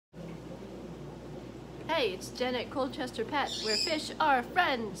Hey, it's Jen at Colchester Pet, where fish are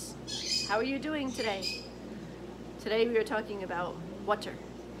friends. How are you doing today? Today we are talking about water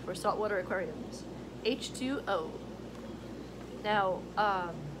for saltwater aquariums, H2O. Now,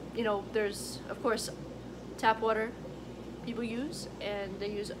 there's of course tap water people use, and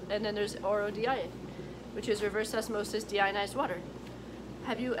then there's RODI, which is reverse osmosis deionized water.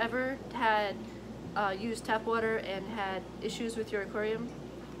 Have you ever had used tap water and had issues with your aquarium?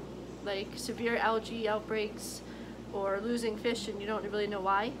 Like severe algae outbreaks or losing fish and you don't really know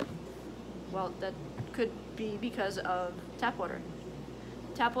why? Well, that could be because of tap water.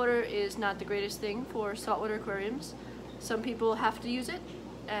 Tap water is not the greatest thing for saltwater aquariums. Some people have to use it,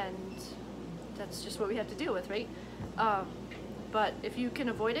 and that's just what we have to deal with, right? But if you can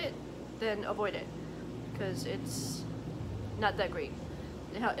avoid it, then avoid it, because it's not that great.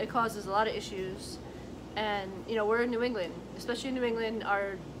 It causes a lot of issues, and we're in New England. Especially in New England,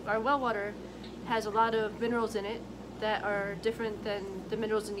 our well water has a lot of minerals in it that are different than the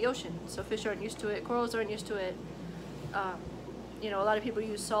minerals in the ocean. So fish aren't used to it, corals aren't used to it. A lot of people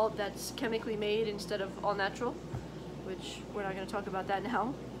use salt that's chemically made instead of all natural, which we're not going to talk about that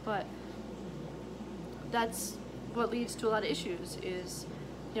now, but that's what leads to a lot of issues. Is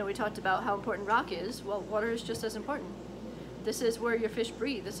we talked about how important rock is. Well, water is just as important. This is where your fish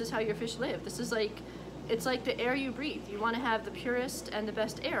breathe. This is how your fish live. This is it's like the air you breathe. You want to have the purest and the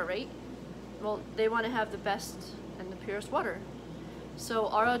best air, right? Well, they want to have the best and the purest water. So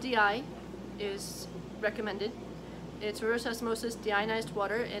RODI is recommended. It's reverse osmosis deionized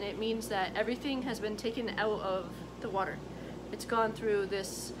water, and it means that everything has been taken out of the water. It's gone through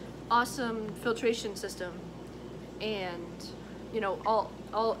this awesome filtration system, and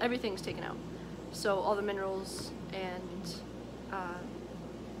everything's taken out. So all the minerals and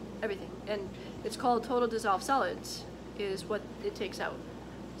everything. And it's called total dissolved solids is what it takes out.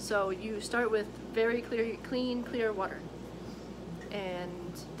 So you start with very clean, clear water,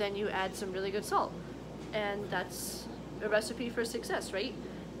 and then you add some really good salt, and that's a recipe for success, right?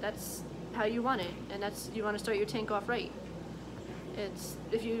 That's how you want it, and you want to start your tank off right.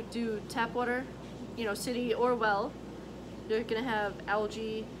 If you do tap water, city or well, you're gonna have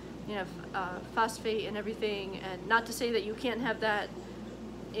algae, phosphate and everything, and not to say that you can't have that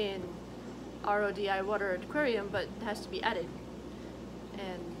in RODI water aquarium, but it has to be added.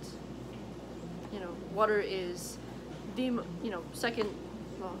 And water is the one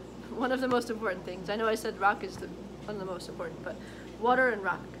of the most important things. I know I said rock is one of the most important, but water and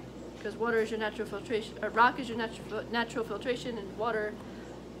rock, because water is your natural filtration, or rock is your natural filtration, and water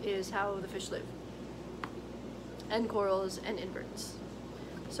is how the fish live, and corals and inverts.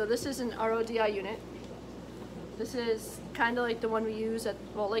 So this is an RODI unit. This is kind of like the one we use at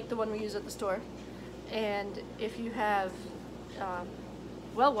the store. And if you have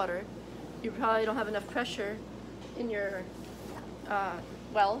well water, you probably don't have enough pressure in your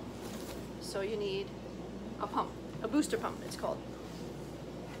well, so you need a pump, a booster pump it's called.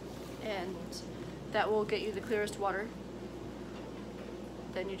 And that will get you the clearest water.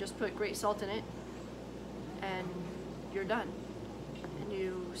 Then you just put great salt in it, and you're done. And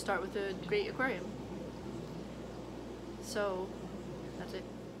you start with a great aquarium. So that's it.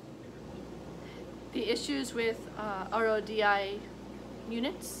 The issues with RODI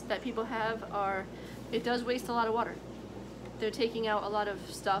units that people have are, it does waste a lot of water. They're taking out a lot of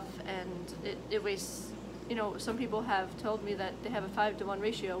stuff, and it wastes, some people have told me that they have a 5-to-1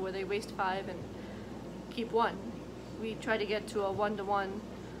 ratio where they waste 5 and keep 1. We try to get to a 1-to-1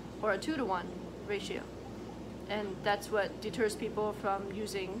 or a 2-to-1 ratio. And that's what deters people from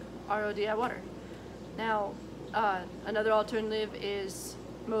using RODI water. Now, another alternative is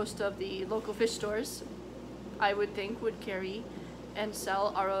most of the local fish stores, I would think, would carry and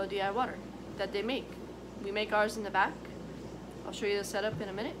sell RODI water that they make. We make ours in the back. I'll show you the setup in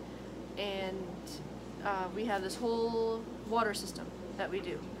a minute. And we have this whole water system that we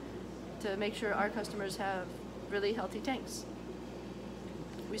do to make sure our customers have really healthy tanks.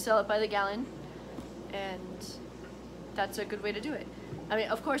 We sell it by the gallon, and that's a good way to do it. I mean,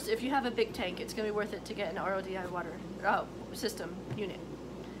 of course, if you have a big tank, it's going to be worth it to get an RODI water system unit.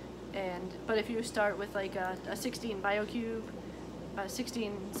 But if you start with like a 16 BioCube, a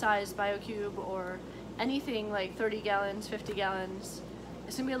 16 size BioCube, or anything like 30 gallons, 50 gallons,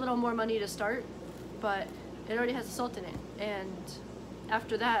 it's going to be a little more money to start, but it already has the salt in it. And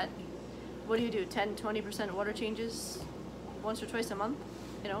after that, what do you do? 10-20% water changes once or twice a month?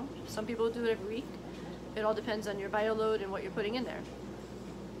 Some people do it every week. It all depends on your bio load and what you're putting in there.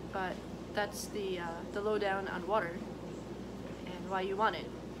 But that's the lowdown on water and why you want it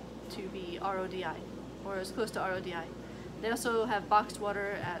to be RODI, or as close to RODI. They also have boxed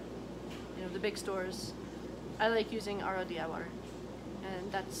water at you know, the big stores. I like using RODI water,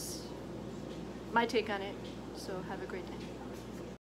 and that's my take on it. So have a great day.